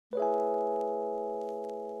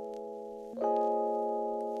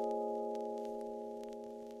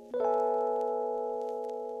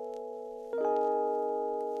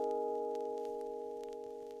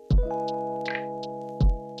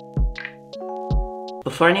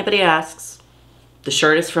Before anybody asks, the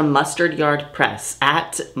shirt is from Mustard Yard Press,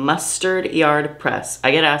 at Mustard Yard Press.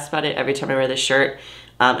 I get asked about it every time I wear this shirt.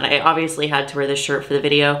 And I obviously had to wear this shirt for the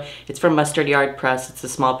video. It's from Mustard Yard Press. It's a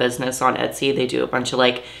small business on Etsy. They do a bunch of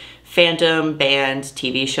like fandom, band,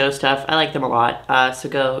 TV show stuff. I like them a lot, so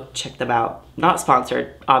go check them out. Not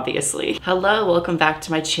sponsored, obviously. Hello, welcome back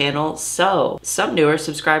to my channel. So, some newer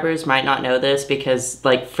subscribers might not know this because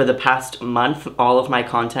like for the past month, all of my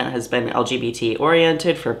content has been LGBT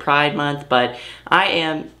oriented for Pride Month, but I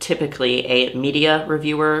am typically a media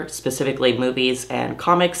reviewer, specifically movies and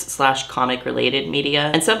comics / comic related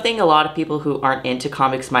media. And something a lot of people who aren't into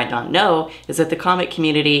comics might not know is that the comic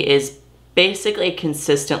community is basically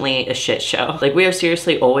consistently a shit show. Like, we are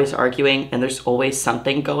seriously always arguing and there's always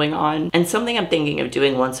something going on. And something I'm thinking of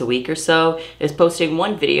doing once a week or so is posting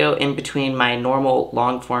one video in between my normal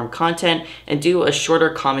long form content and do a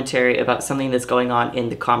shorter commentary about something that's going on in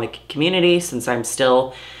the comic community, since I'm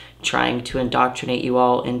still trying to indoctrinate you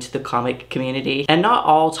all into the comic community. And not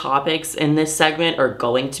all topics in this segment are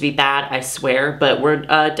going to be bad, I swear, but we're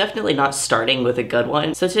definitely not starting with a good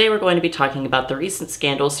one. So today we're going to be talking about the recent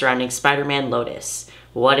scandal surrounding Spider-Man Lotus.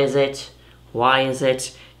 What is it? Why is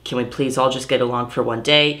it? Can we please all just get along for one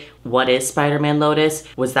day? What is Spider-Man Lotus?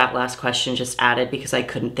 Was that last question just added because I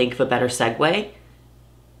couldn't think of a better segue?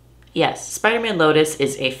 Yes, Spider-Man Lotus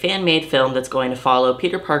is a fan-made film that's going to follow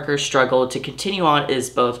Peter Parker's struggle to continue on as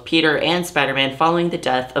both Peter and Spider-Man following the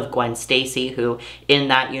death of Gwen Stacy, who, in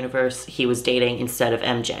that universe, he was dating instead of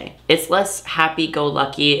MJ. It's less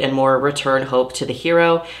happy-go-lucky and more return hope to the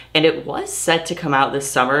hero, and it was set to come out this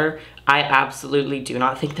summer. I absolutely do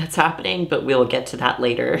not think that's happening, but we'll get to that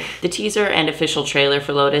later. The teaser and official trailer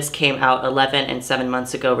for Lotus came out 11 and 7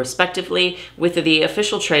 months ago respectively, with the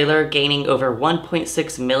official trailer gaining over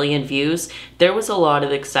 1.6 million views. There was a lot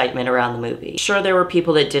of excitement around the movie. Sure, there were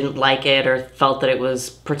people that didn't like it or felt that it was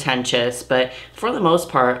pretentious, but for the most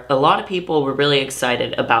part, a lot of people were really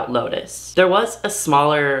excited about Lotus. There was a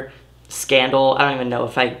smaller scandal, I don't even know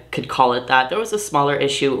if I could call it that. There was a smaller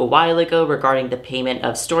issue a while ago regarding the payment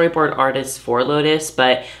of storyboard artists for Lotus,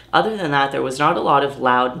 but other than that, there was not a lot of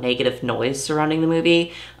loud negative noise surrounding the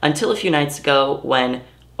movie until a few nights ago when,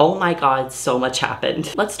 oh my god, so much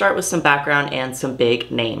happened. Let's start with some background and some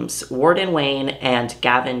big names. Warden Wayne and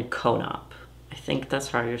Gavin Konop. I think that's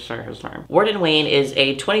how you say his name. Warden Wayne is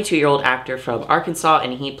a 22-year-old actor from Arkansas,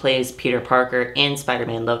 and he plays Peter Parker in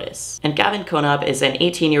Spider-Man Lotus. And Gavin Konop is an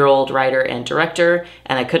 18-year-old writer and director,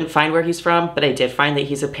 and I couldn't find where he's from, but I did find that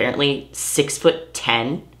he's apparently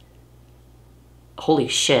 6'10". Holy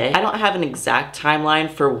shit. I don't have an exact timeline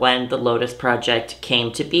for when the Lotus project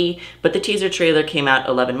came to be, but the teaser trailer came out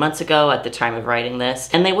 11 months ago at the time of writing this,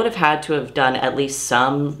 and they would have had to have done at least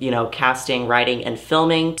some, casting, writing, and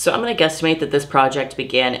filming. So I'm gonna guesstimate that this project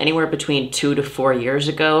began anywhere between 2 to 4 years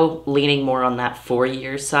ago, leaning more on that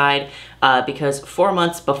 4-year side, because 4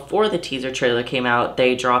 months before the teaser trailer came out,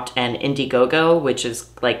 they dropped an Indiegogo, which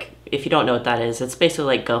is like, if you don't know what that is, it's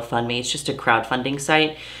basically like GoFundMe. It's just a crowdfunding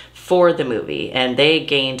site for the movie, and they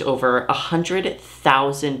gained over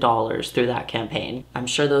 $100,000 through that campaign. I'm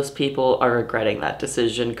sure those people are regretting that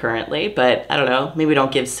decision currently, but I don't know, maybe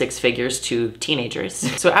don't give 6 figures to teenagers.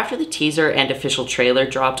 So after the teaser and official trailer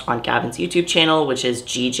dropped on Gavin's YouTube channel, which is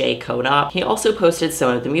GJ Konop, he also posted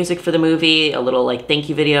some of the music for the movie, a little like thank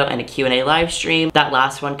you video and a Q&A live stream. That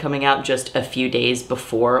last one coming out just a few days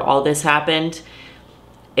before all this happened.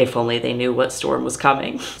 If only they knew what storm was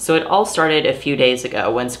coming. So it all started a few days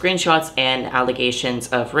ago when screenshots and allegations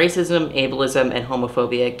of racism, ableism, and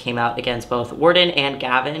homophobia came out against both Warden and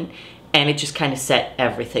Gavin, and it just kind of set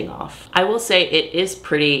everything off. I will say it is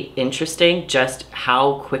pretty interesting just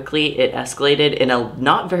how quickly it escalated in a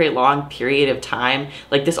not very long period of time.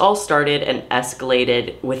 Like, this all started and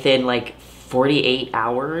escalated within like 48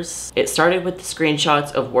 hours. It started with the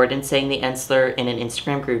screenshots of Warden saying the N slur in an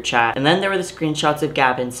Instagram group chat, and then there were the screenshots of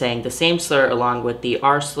Gavin saying the same slur along with the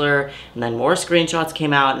R slur, and then more screenshots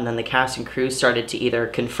came out, and then the cast and crew started to either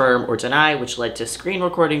confirm or deny, which led to screen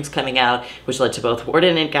recordings coming out, which led to both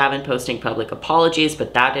Warden and Gavin posting public apologies,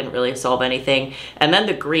 but that didn't really solve anything. And then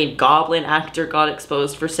the Green Goblin actor got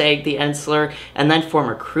exposed for saying the N slur, and then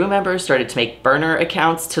former crew members started to make burner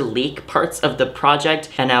accounts to leak parts of the project,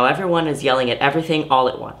 and now everyone is yelling at everything all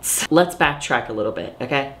at once. Let's backtrack a little bit,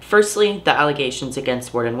 okay? Firstly, the allegations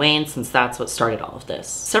against Warden Wayne, since that's what started all of this.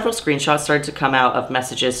 Several screenshots started to come out of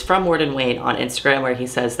messages from Warden Wayne on Instagram where he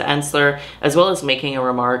says the N slur, as well as making a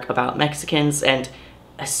remark about Mexicans, and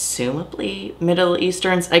assumably Middle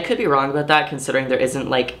Easterns. I could be wrong about that considering there isn't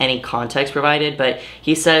like any context provided, but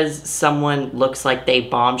he says someone looks like they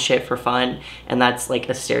bomb shit for fun, and that's like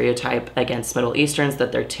a stereotype against Middle Easterns,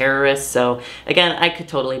 that they're terrorists. So again, I could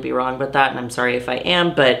totally be wrong about that, and I'm sorry if I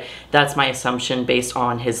am, but that's my assumption based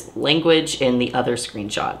on his language in the other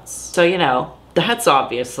screenshots. So, you know, that's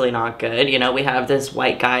obviously not good. You know, we have this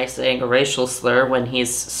white guy saying a racial slur when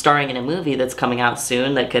he's starring in a movie that's coming out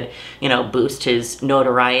soon that could, you know, boost his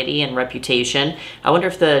notoriety and reputation. I wonder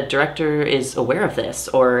if the director is aware of this,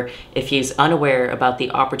 or if he's unaware about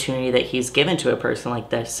the opportunity that he's given to a person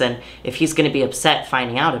like this, and if he's going to be upset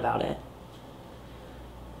finding out about it.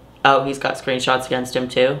 Oh, he's got screenshots against him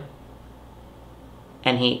too?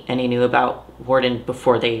 And he knew about Warden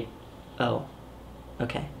before they... Oh.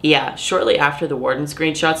 Okay. Yeah, shortly after the Warden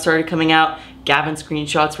screenshots started coming out, Gavin's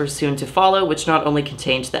screenshots were soon to follow, which not only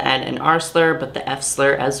contained the N and R slur, but the F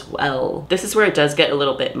slur as well. This is where it does get a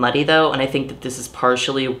little bit muddy though, and I think that this is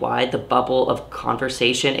partially why the bubble of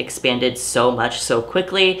conversation expanded so much so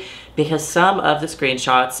quickly, because some of the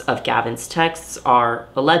screenshots of Gavin's texts are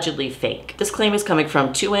allegedly fake. This claim is coming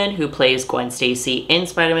from Tuin, who plays Gwen Stacy in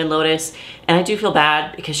Spider-Man Lotus, and I do feel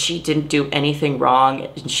bad because she didn't do anything wrong,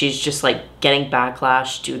 and she's just like getting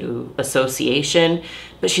backlash due to association,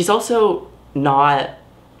 but she's also not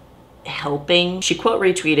helping. She quote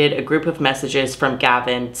retweeted a group of messages from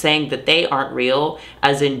Gavin saying that they aren't real,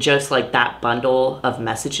 as in just like that bundle of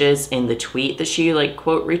messages in the tweet that she like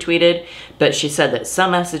quote retweeted, but she said that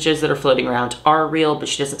some messages that are floating around are real, but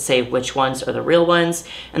she doesn't say which ones are the real ones.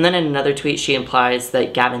 And then in another tweet she implies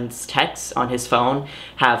that Gavin's texts on his phone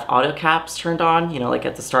have auto caps turned on, you know, like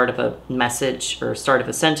at the start of a message or start of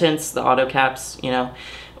a sentence, the auto caps, you know.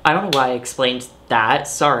 I don't know why I explained that,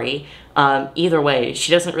 sorry. Either way,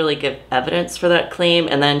 she doesn't really give evidence for that claim,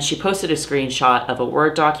 and then she posted a screenshot of a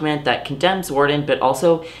Word document that condemns Warden but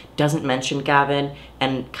also doesn't mention Gavin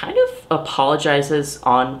and kind of apologizes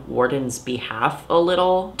on Warden's behalf a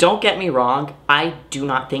little. Don't get me wrong, I do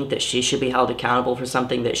not think that she should be held accountable for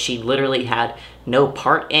something that she literally had no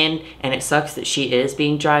part in, and it sucks that she is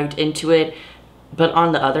being dragged into it. But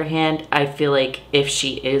on the other hand, I feel like if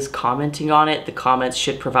she is commenting on it, the comments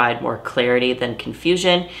should provide more clarity than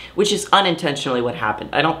confusion, which is unintentionally what happened.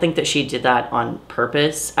 I don't think that she did that on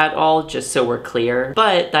purpose at all, just so we're clear.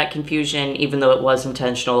 But that confusion, even though it was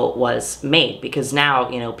intentional, was made, because now,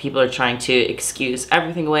 you know, people are trying to excuse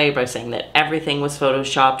everything away by saying that everything was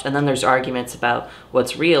photoshopped, and then there's arguments about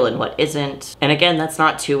what's real and what isn't. And again, that's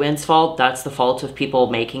not Tuin's fault, that's the fault of people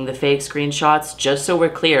making the fake screenshots. Just so we're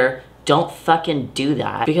clear, don't fucking do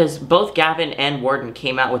that, because both Gavin and Warden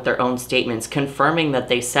came out with their own statements confirming that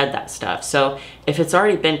they said that stuff. So if it's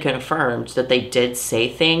already been confirmed that they did say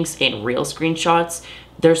things in real screenshots,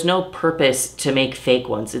 there's no purpose to make fake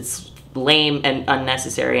ones. It's lame and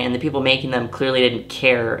unnecessary, and the people making them clearly didn't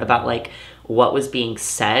care about like what was being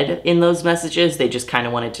said in those messages. They just kind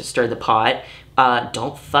of wanted to stir the pot.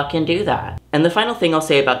 Don't fucking do that. And the final thing I'll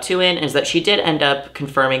say about Tuin is that she did end up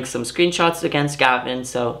confirming some screenshots against Gavin,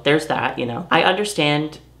 so there's that, you know. I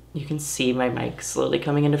understand, you can see my mic slowly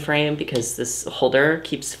coming into frame because this holder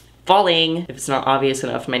keeps falling. If it's not obvious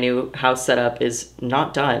enough, my new house setup is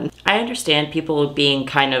not done. I understand people being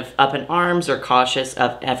kind of up in arms or cautious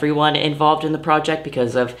of everyone involved in the project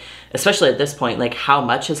because of, especially at this point, like how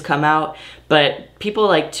much has come out. But people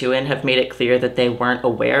like Tuin have made it clear that they weren't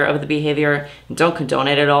aware of the behavior and don't condone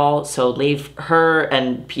it at all. So leave her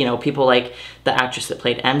and, you know, people like the actress that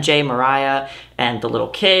played MJ, Mariah, and the little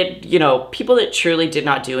kid, you know, people that truly did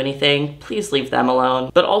not do anything, please leave them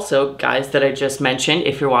alone. But also, guys that I just mentioned,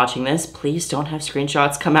 if you're watching this, please don't have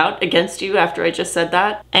screenshots come out against you after I just said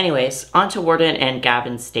that. Anyways, on to Warden and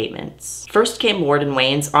Gavin's statements. First came Warden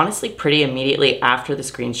Wayne's, honestly pretty immediately after the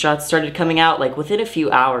screenshots started coming out. Like within a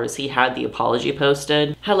few hours, he had the apology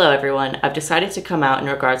posted. Hello everyone, I've decided to come out in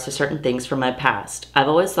regards to certain things from my past. I've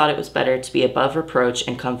always thought it was better to be above reproach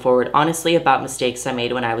and come forward honestly about mistakes I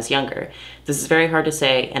made when I was younger. This is very hard to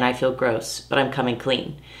say and I feel gross, but I'm coming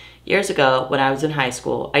clean. Years ago, when I was in high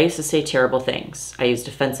school, I used to say terrible things. I used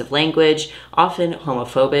offensive language, often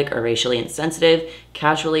homophobic or racially insensitive,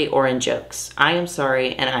 casually or in jokes. I am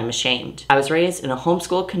sorry and I'm ashamed. I was raised in a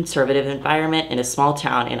homeschool conservative environment in a small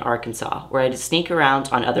town in Arkansas, where I had to sneak around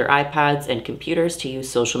on other iPads and computers to use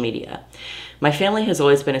social media. My family has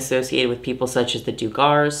always been associated with people such as the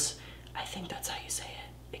Dugars. I think that's how you say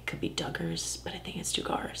it. It could be Duggars, but I think it's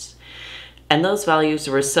Dugars. and those values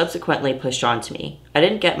were subsequently pushed onto me. I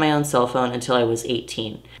didn't get my own cell phone until I was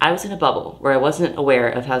 18. I was in a bubble where I wasn't aware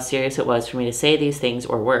of how serious it was for me to say these things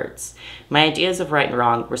or words. My ideas of right and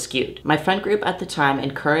wrong were skewed. My friend group at the time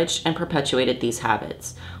encouraged and perpetuated these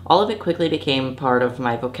habits. All of it quickly became part of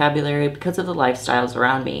my vocabulary because of the lifestyles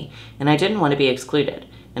around me, and I didn't want to be excluded,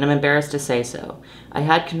 and I'm embarrassed to say so. I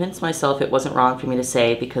had convinced myself it wasn't wrong for me to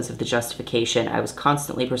say because of the justification I was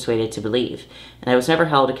constantly persuaded to believe, and I was never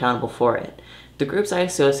held accountable for it. The groups I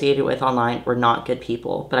associated with online were not good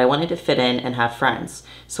people, but I wanted to fit in and have friends,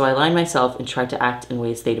 so I aligned myself and tried to act in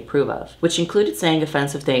ways they'd approve of, which included saying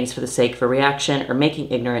offensive things for the sake of a reaction or making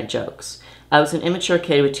ignorant jokes. I was an immature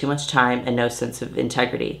kid with too much time and no sense of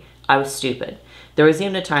integrity. I was stupid. There was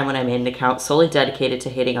even a time when I made an account solely dedicated to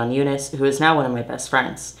hating on Eunice, who is now one of my best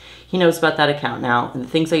friends. He knows about that account now and the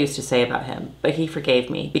things I used to say about him, but he forgave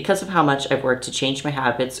me because of how much I've worked to change my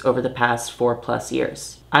habits over the past 4+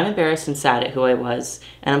 years. I'm embarrassed and sad at who I was,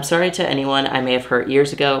 and I'm sorry to anyone I may have hurt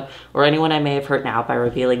years ago or anyone I may have hurt now by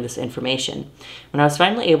revealing this information. When I was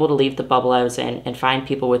finally able to leave the bubble I was in and find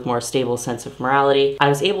people with more stable sense of morality, I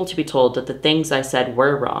was able to be told that the things I said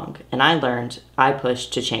were wrong, and I learned, I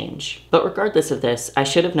pushed to change. But regardless of this, I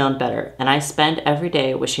should have known better, and I spend every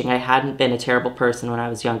day wishing I hadn't been a terrible person when I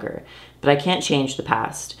was younger. But I can't change the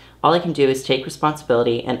past. All I can do is take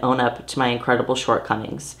responsibility and own up to my incredible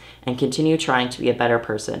shortcomings, and continue trying to be a better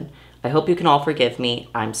person. I hope you can all forgive me.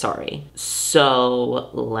 I'm sorry. So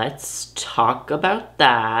let's talk about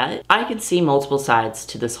that. I can see multiple sides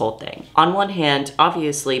to this whole thing. On one hand,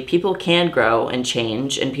 obviously, people can grow and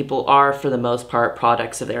change, and people are, for the most part,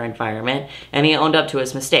 products of their environment, and he owned up to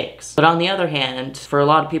his mistakes. But on the other hand, for a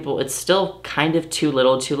lot of people, it's still kind of too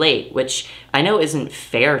little too late, which I know isn't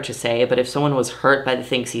fair to say, but if someone was hurt by the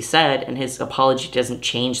things he said and his apology doesn't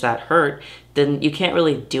change that hurt, then you can't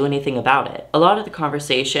really do anything about it. A lot of the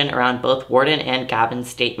conversation around both Warden and Gavin's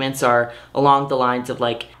statements are along the lines of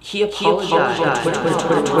like, he apologized.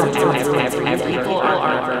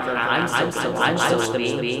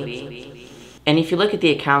 And if you look at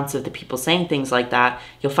the accounts of the people saying things like that,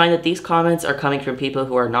 you'll find that these comments are coming from people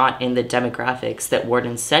who are not in the demographics that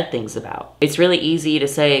Warden said things about. It's really easy to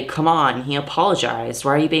say, come on, he apologized.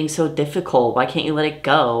 Why are you being so difficult? Why can't you let it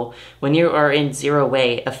go? When you are in zero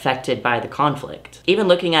way affected by the conflict. Even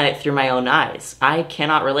looking at it through my own eyes, I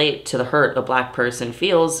cannot relate to the hurt a Black person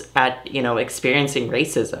feels at, experiencing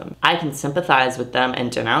racism. I can sympathize with them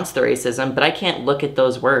and denounce the racism, but I can't look at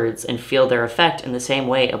those words and feel their effect in the same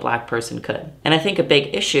way a Black person could. And I think a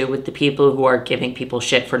big issue with the people who are giving people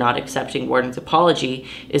shit for not accepting Warden's apology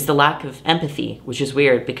is the lack of empathy, which is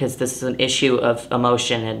weird because this is an issue of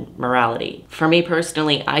emotion and morality. For me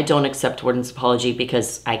personally, I don't accept Warden's apology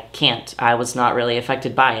because I can't. I was not really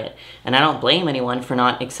affected by it, and I don't blame anyone for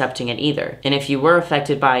not accepting it either. And if you were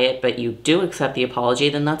affected by it, but you do accept the apology,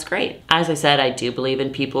 then that's great. As I said, I do believe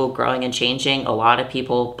in people growing and changing. A lot of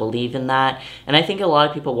people believe in that, and I think a lot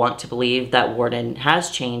of people want to believe that Warden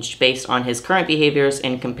has changed based on his current behaviors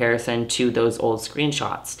in comparison to those old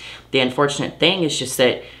screenshots. The unfortunate thing is just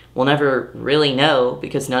that we'll never really know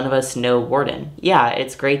because none of us know Warden. Yeah,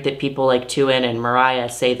 it's great that people like Tuin and Mariah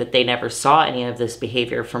say that they never saw any of this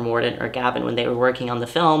behavior from Warden or Gavin when they were working on the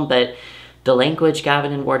film, but the language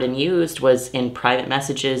Gavin and Warden used was in private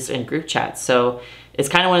messages and group chats. So it's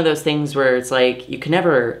kind of one of those things where it's like, you can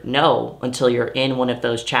never know until you're in one of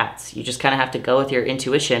those chats. You just kind of have to go with your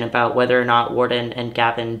intuition about whether or not Warden and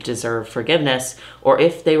Gavin deserve forgiveness, or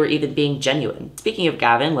if they were even being genuine. Speaking of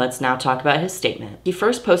Gavin, let's now talk about his statement. He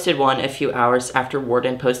first posted one a few hours after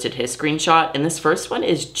Warden posted his screenshot, and this first one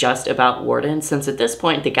is just about Warden, since at this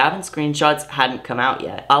point, the Gavin screenshots hadn't come out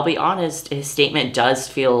yet. I'll be honest, his statement does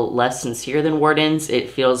feel less sincere than Warden's. It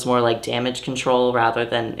feels more like damage control rather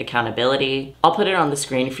than accountability. I'll put it on the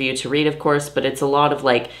screen for you to read, of course, but it's a lot of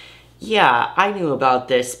like, yeah, I knew about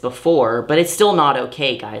this before, but it's still not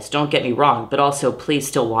okay, guys. Don't get me wrong, but also please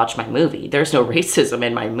still watch my movie. There's no racism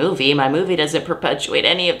in my movie. My movie doesn't perpetuate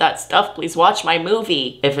any of that stuff. Please watch my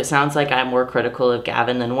movie. If it sounds like I'm more critical of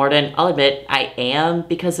Gavin than Warden, I'll admit I am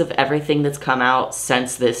because of everything that's come out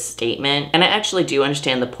since this statement. And I actually do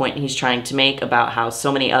understand the point he's trying to make about how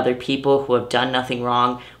so many other people who have done nothing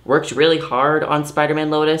wrong worked really hard on Spider-Man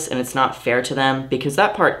Lotus, and it's not fair to them, because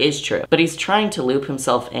that part is true. But he's trying to loop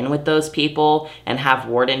himself in with those people and have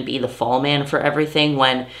Warden be the fall man for everything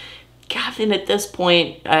when Gavin at this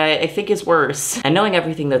point, I think is worse. And knowing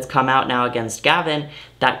everything that's come out now against Gavin,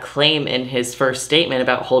 that claim in his first statement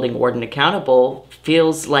about holding Warden accountable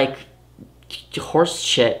feels like horse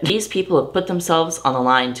shit. These people have put themselves on the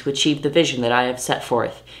line to achieve the vision that I have set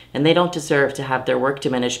forth, and they don't deserve to have their work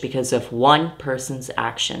diminished because of one person's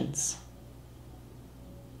actions.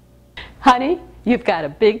 Honey, you've got a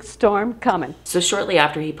big storm coming. So shortly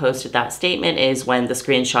after he posted that statement is when the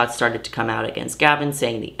screenshots started to come out against Gavin,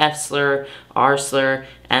 saying the F slur, R slur,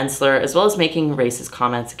 N slur, as well as making racist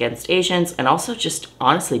comments against Asians, and also just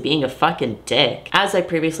honestly being a fucking dick. As I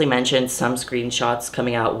previously mentioned, some screenshots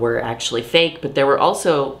coming out were actually fake, but there were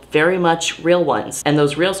also very much real ones. And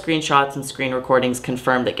those real screenshots and screen recordings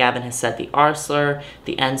confirmed that Gavin has said the R slur,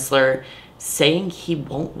 the N slur, saying he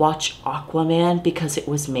won't watch Aquaman because it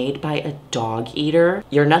was made by a dog eater.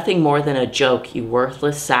 You're nothing more than a joke, you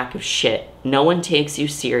worthless sack of shit. No one takes you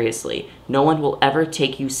seriously. No one will ever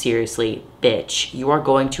take you seriously, bitch. You are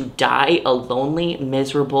going to die a lonely,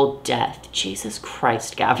 miserable death. Jesus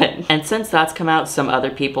Christ, Gavin. And since that's come out, some other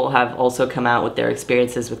people have also come out with their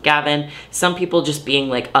experiences with Gavin. Some people just being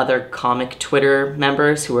like other comic Twitter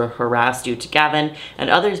members who were harassed due to Gavin, and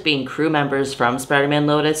others being crew members from Spider-Man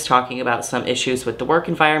Lotus talking about some issues with the work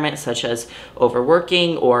environment, such as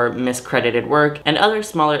overworking or miscredited work, and other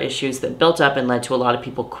smaller issues that built up and led to a lot of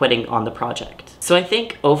people quitting on the project. So I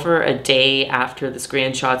think over a day after the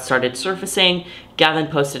screenshots started surfacing, Gavin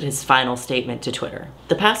posted his final statement to Twitter.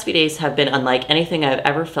 The past few days have been unlike anything I've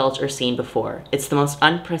ever felt or seen before. It's the most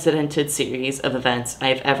unprecedented series of events I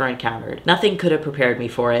have ever encountered. Nothing could have prepared me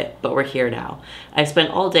for it, but we're here now. I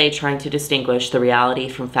spent all day trying to distinguish the reality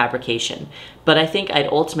from fabrication, but I think I'd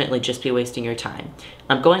ultimately just be wasting your time.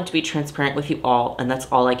 I'm going to be transparent with you all, and that's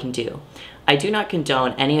all I can do. I do not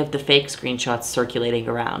condone any of the fake screenshots circulating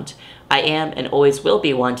around. I am and always will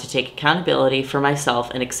be one to take accountability for myself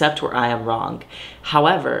and accept where I am wrong.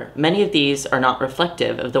 However, many of these are not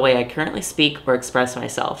reflective of the way I currently speak or express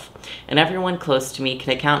myself, and everyone close to me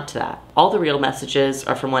can account to that. All the real messages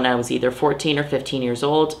are from when I was either 14 or 15 years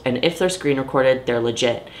old, and if they're screen recorded, they're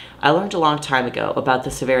legit. I learned a long time ago about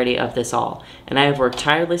the severity of this all, and I have worked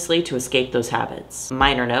tirelessly to escape those habits.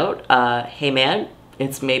 Minor note, hey man,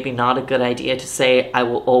 it's maybe not a good idea to say I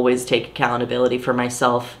will always take accountability for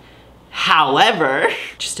myself. However,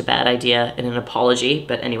 just a bad idea and an apology,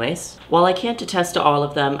 but anyways. While I can't attest to all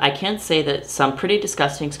of them, I can say that some pretty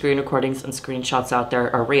disgusting screen recordings and screenshots out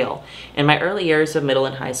there are real. In my early years of middle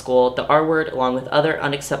and high school, the R word along with other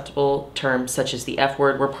unacceptable terms such as the F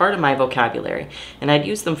word were part of my vocabulary, and I'd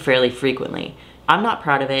use them fairly frequently. I'm not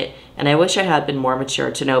proud of it, and I wish I had been more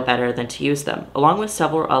mature to know better than to use them, along with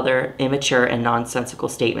several other immature and nonsensical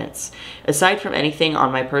statements. Aside from anything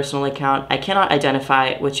on my personal account, I cannot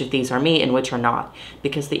identify which of these are me and which are not,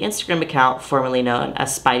 because the Instagram account, formerly known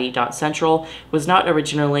as Spidey.Central, was not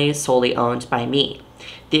originally solely owned by me.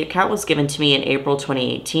 The account was given to me in April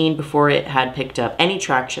 2018 before it had picked up any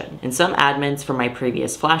traction, and some admins from my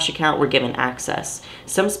previous Flash account were given access.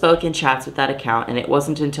 Some spoke in chats with that account, and it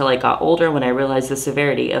wasn't until I got older when I realized the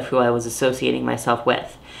severity of who I was associating myself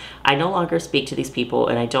with. I no longer speak to these people,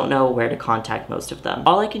 and I don't know where to contact most of them.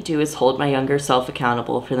 All I can do is hold my younger self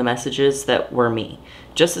accountable for the messages that were me,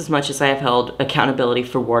 just as much as I have held accountability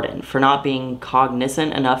for Warden for not being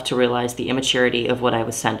cognizant enough to realize the immaturity of what I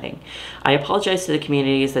was sending. I apologize to the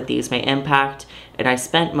communities that these may impact, and I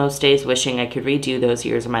spent most days wishing I could redo those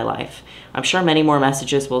years of my life. I'm sure many more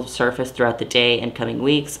messages will surface throughout the day and coming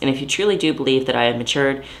weeks, and if you truly do believe that I have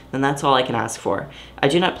matured, then that's all I can ask for. I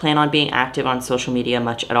do not plan on being active on social media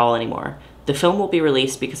much at all anymore. The film will be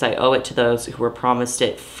released because I owe it to those who were promised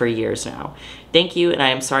it for years now. Thank you, and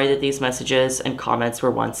I am sorry that these messages and comments were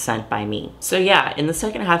once sent by me. So yeah, in the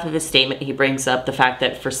second half of his statement, he brings up the fact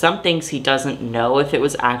that for some things he doesn't know if it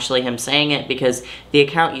was actually him saying it because the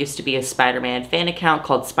account used to be a Spider-Man fan account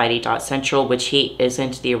called Spidey.Central, which he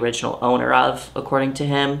isn't the original owner of, according to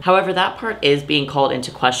him. However, that part is being called into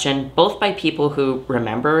question, both by people who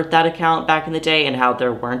remember that account back in the day and how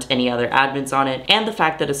there weren't any other admins on it, and the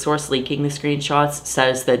fact that a source leaking the screenshots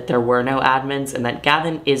says that there were no admins and that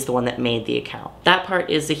Gavin is the one that made the account. That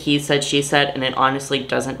part is a he said, she said, and it honestly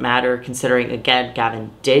doesn't matter considering, again,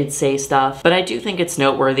 Gavin did say stuff, but I do think it's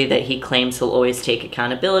noteworthy that he claims he'll always take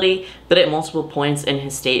accountability, but at multiple points in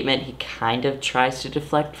his statement, he kind of tries to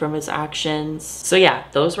deflect from his actions. So yeah,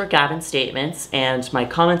 those were Gavin's statements, and my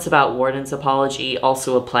comments about Warden's apology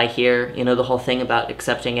also apply here. You know, the whole thing about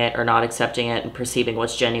accepting it or not accepting it and perceiving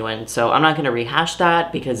what's genuine. So I'm not going to rehash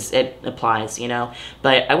that because it applies, you know,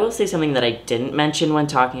 but I will say something that I didn't mention when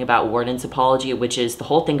talking about Warden's apology, which is the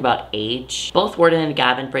whole thing about age. Both Warden and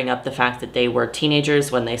Gavin bring up the fact that they were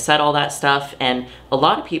teenagers when they said all that stuff, and a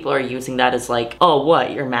lot of people are using that as like, oh,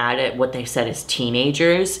 what, you're mad at what they said as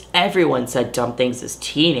teenagers? Everyone said dumb things as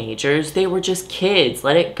teenagers. They were just kids.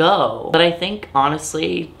 Let it go. But I think,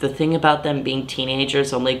 honestly, the thing about them being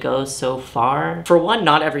teenagers only goes so far. For one,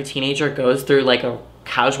 not every teenager goes through like a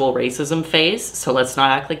casual racism phase, so let's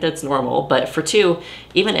not act like that's normal. But for two,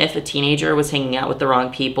 even if a teenager was hanging out with the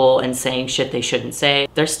wrong people and saying shit they shouldn't say,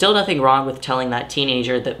 there's still nothing wrong with telling that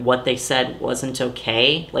teenager that what they said wasn't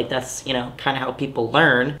okay. Like, that's, you know, kind of how people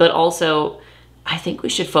learn. But also, I think we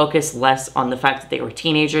should focus less on the fact that they were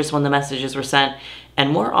teenagers when the messages were sent and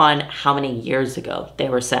more on how many years ago they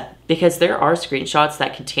were sent. Because there are screenshots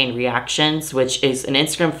that contain reactions, which is an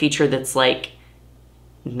Instagram feature that's like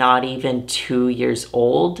not even 2 years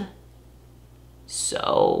old.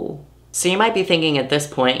 So you might be thinking at this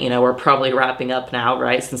point, you know, we're probably wrapping up now,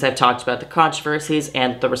 right? Since I've talked about the controversies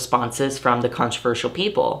and the responses from the controversial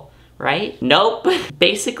people. Right? Nope.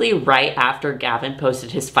 Basically, right after Gavin posted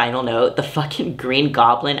his final note, the fucking Green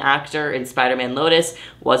Goblin actor in Spider-Man Lotus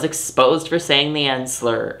was exposed for saying the N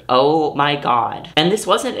slur. Oh my god. And this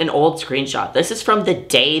wasn't an old screenshot. This is from the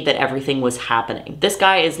day that everything was happening. This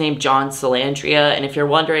guy is named John Salandria, and if you're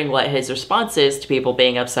wondering what his response is to people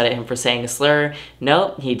being upset at him for saying a slur,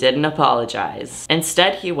 nope, he didn't apologize.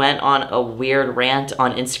 Instead, he went on a weird rant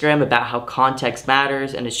on Instagram about how context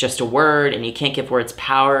matters and it's just a word and you can't give words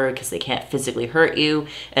power because they can't physically hurt you,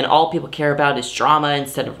 and all people care about is drama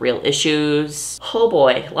instead of real issues. Oh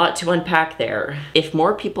boy, a lot to unpack there. If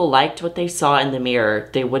more people liked what they saw in the mirror,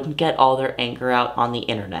 they wouldn't get all their anger out on the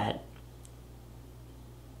internet.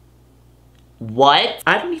 What?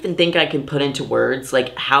 I don't even think I can put into words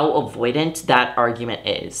like how avoidant that argument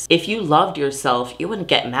is. If you loved yourself, you wouldn't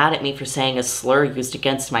get mad at me for saying a slur used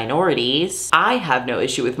against minorities. I have no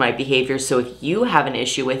issue with my behavior, so if you have an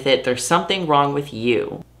issue with it, there's something wrong with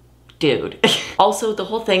you. Dude. Also, the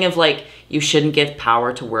whole thing of like, you shouldn't give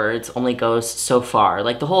power to words only goes so far.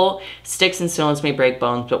 Like the whole sticks and stones may break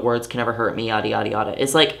bones, but words can never hurt me, yada yada yada.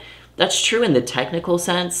 Is like, that's true in the technical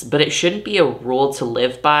sense, but it shouldn't be a rule to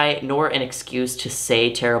live by, nor an excuse to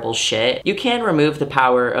say terrible shit. You can remove the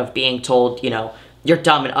power of being told, you know, you're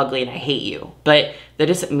dumb and ugly and I hate you. But that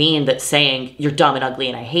doesn't mean that saying you're dumb and ugly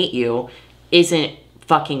and I hate you isn't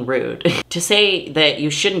fucking rude. To say that you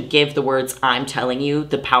shouldn't give the words I'm telling you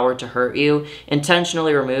the power to hurt you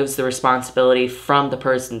intentionally removes the responsibility from the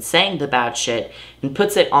person saying the bad shit and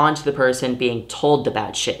puts it onto the person being told the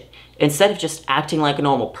bad shit, instead of just acting like a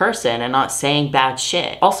normal person and not saying bad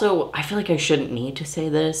shit. Also, I feel like I shouldn't need to say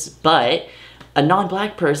this, but a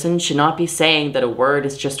non-black person should not be saying that a word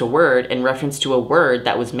is just a word in reference to a word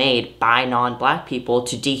that was made by non-black people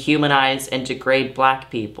to dehumanize and degrade black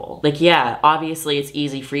people. Like, yeah, obviously it's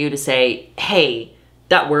easy for you to say, hey,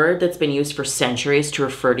 that word that's been used for centuries to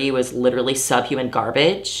refer to you as literally subhuman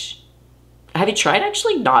garbage. Have you tried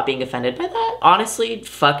actually not being offended by that? Honestly,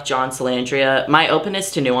 fuck John Salandria. My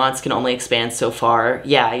openness to nuance can only expand so far.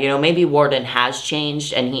 Yeah, you know, maybe Warden has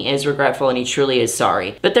changed and he is regretful and he truly is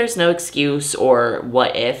sorry. But there's no excuse or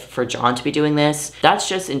what if for John to be doing this. That's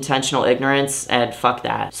just intentional ignorance and fuck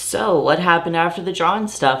that. So what happened after the John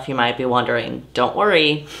stuff, you might be wondering. Don't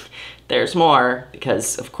worry. There's more,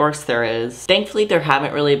 because of course there is. Thankfully, there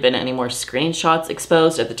haven't really been any more screenshots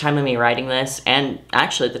exposed at the time of me writing this, and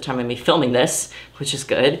actually at the time of me filming this, which is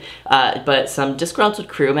good. But some disgruntled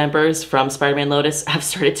crew members from Spider-Man Lotus have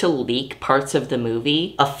started to leak parts of the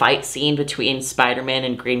movie. A fight scene between Spider-Man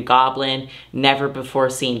and Green Goblin, never before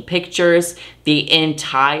seen pictures, the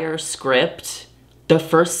entire script, the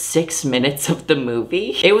first 6 minutes of the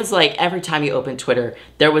movie. It was like every time you open Twitter,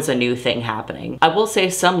 there was a new thing happening. I will say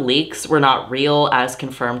some leaks were not real as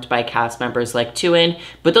confirmed by cast members like Tuin,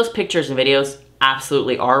 but those pictures and videos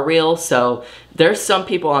absolutely are real, so there's some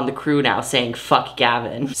people on the crew now saying fuck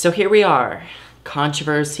Gavin. So here we are.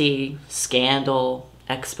 Controversy, scandal,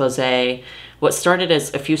 expose. What started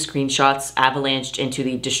as a few screenshots avalanched into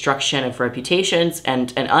the destruction of reputations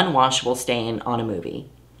and an unwashable stain on a movie.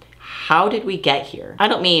 How did we get here? I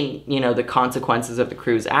don't mean, you know, the consequences of the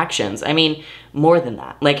crew's actions. I mean more than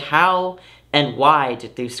that. Like, how and why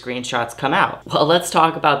did these screenshots come out? Well, let's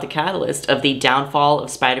talk about the catalyst of the downfall of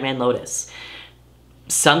Spider-Man Lotus.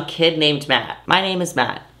 Some kid named Matt. My name is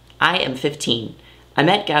Matt. I am 15. I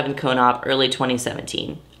met Gavin Konop early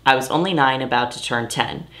 2017. I was only 9, about to turn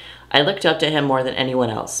 10. I looked up to him more than anyone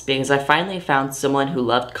else because I finally found someone who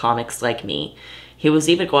loved comics like me. He was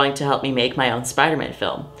even going to help me make my own Spider-Man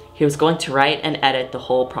film. He was going to write and edit the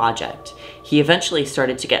whole project. He eventually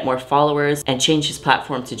started to get more followers and changed his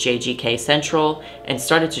platform to JGK Central and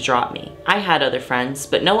started to drop me. I had other friends,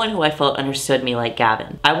 but no one who I felt understood me like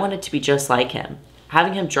Gavin. I wanted to be just like him.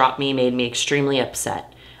 Having him drop me made me extremely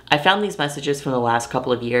upset. I found these messages from the last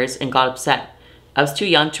couple of years and got upset. I was too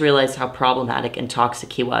young to realize how problematic and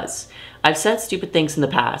toxic he was. I've said stupid things in the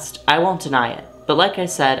past. I won't deny it. But like I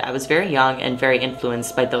said, I was very young and very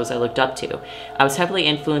influenced by those I looked up to. I was heavily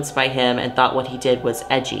influenced by him and thought what he did was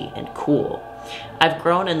edgy and cool. I've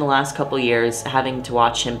grown in the last couple years having to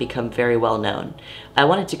watch him become very well known. I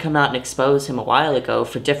wanted to come out and expose him a while ago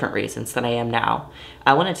for different reasons than I am now.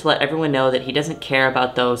 I wanted to let everyone know that he doesn't care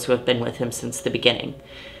about those who have been with him since the beginning.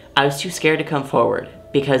 I was too scared to come forward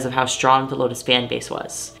because of how strong the Lotus fan base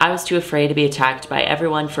was. I was too afraid to be attacked by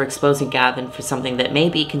everyone for exposing Gavin for something that may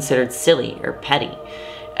be considered silly or petty.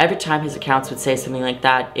 Every time his accounts would say something like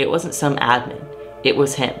that, it wasn't some admin, it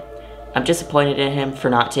was him. I'm disappointed in him for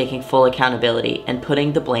not taking full accountability and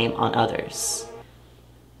putting the blame on others.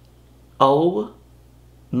 Oh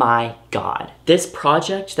my God. This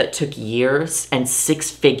project that took years and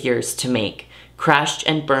 6 figures to make crashed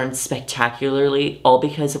and burned spectacularly, all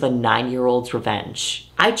because of a 9-year-old's revenge.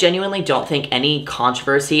 I genuinely don't think any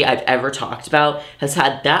controversy I've ever talked about has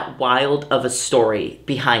had that wild of a story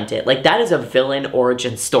behind it. Like, that is a villain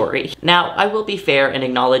origin story. Now, I will be fair and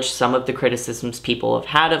acknowledge some of the criticisms people have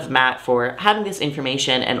had of Matt for having this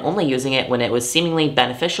information and only using it when it was seemingly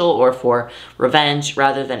beneficial or for revenge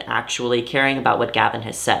rather than actually caring about what Gavin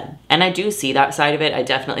has said. And I do see that side of it. I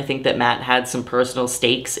definitely think that Matt had some personal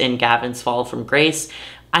stakes in Gavin's fall from grace.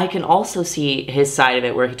 I can also see his side of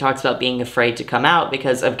it where he talks about being afraid to come out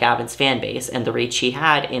because of Gavin's fan base and the reach he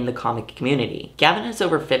had in the comic community. Gavin has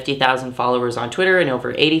over 50,000 followers on Twitter and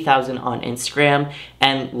over 80,000 on Instagram,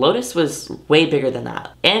 and Lotus was way bigger than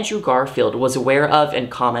that. Andrew Garfield was aware of and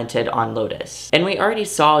commented on Lotus. And we already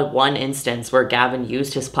saw one instance where Gavin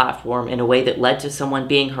used his platform in a way that led to someone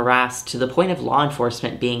being harassed to the point of law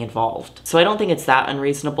enforcement being involved. So I don't think it's that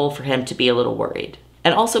unreasonable for him to be a little worried.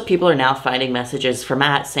 And also, people are now finding messages from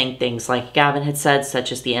Matt saying things like Gavin had said,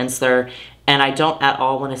 such as the Ensler, and I don't at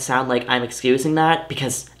all want to sound like I'm excusing that,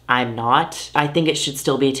 because I'm not. I think it should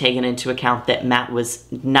still be taken into account that Matt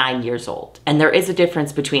was 9 years old. And there is a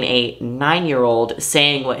difference between a 9-year-old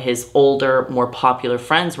saying what his older, more popular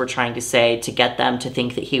friends were trying to say to get them to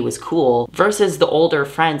think that he was cool, versus the older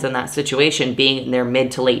friends in that situation being in their mid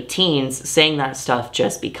to late teens saying that stuff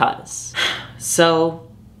just because.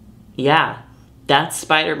 So, yeah. That's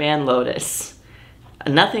Spider-Man Lotus.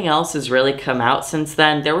 Nothing else has really come out since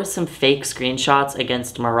then. There were some fake screenshots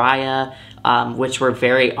against Mariah, which were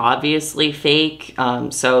very obviously fake,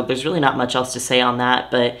 so there's really not much else to say on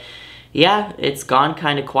that, but yeah, it's gone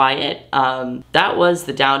kind of quiet. That was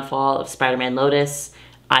the downfall of Spider-Man Lotus.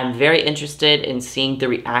 I'm very interested in seeing the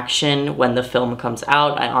reaction when the film comes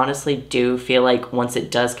out. I honestly do feel like once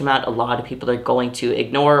it does come out, a lot of people are going to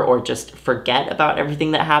ignore or just forget about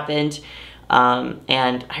everything that happened.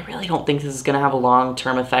 And I really don't think this is going to have a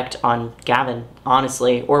long-term effect on Gavin,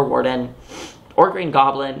 honestly, or Warden, or Green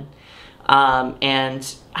Goblin.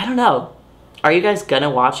 And I don't know. Are you guys going to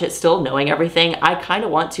watch it still, knowing everything? I kind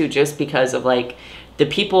of want to, just because of, like, the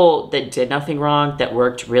people that did nothing wrong, that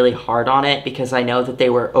worked really hard on it, because I know that they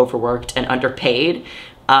were overworked and underpaid.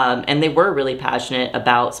 And they were really passionate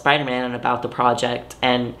about Spider-Man and about the project,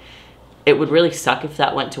 and it would really suck if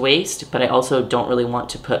that went to waste, but I also don't really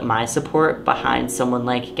want to put my support behind someone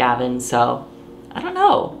like Gavin, so I don't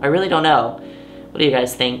know. I really don't know. What do you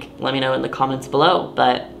guys think? Let me know in the comments below,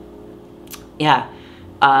 but yeah.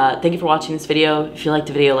 Thank you for watching this video. If you liked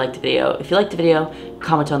the video, like the video. If you liked the video,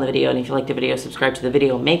 comment on the video, and if you liked the video, subscribe to the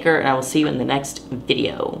video maker, and I will see you in the next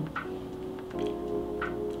video,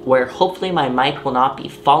 where hopefully my mic will not be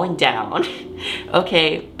falling down.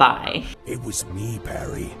 Okay, bye. It was me,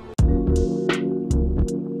 Barry.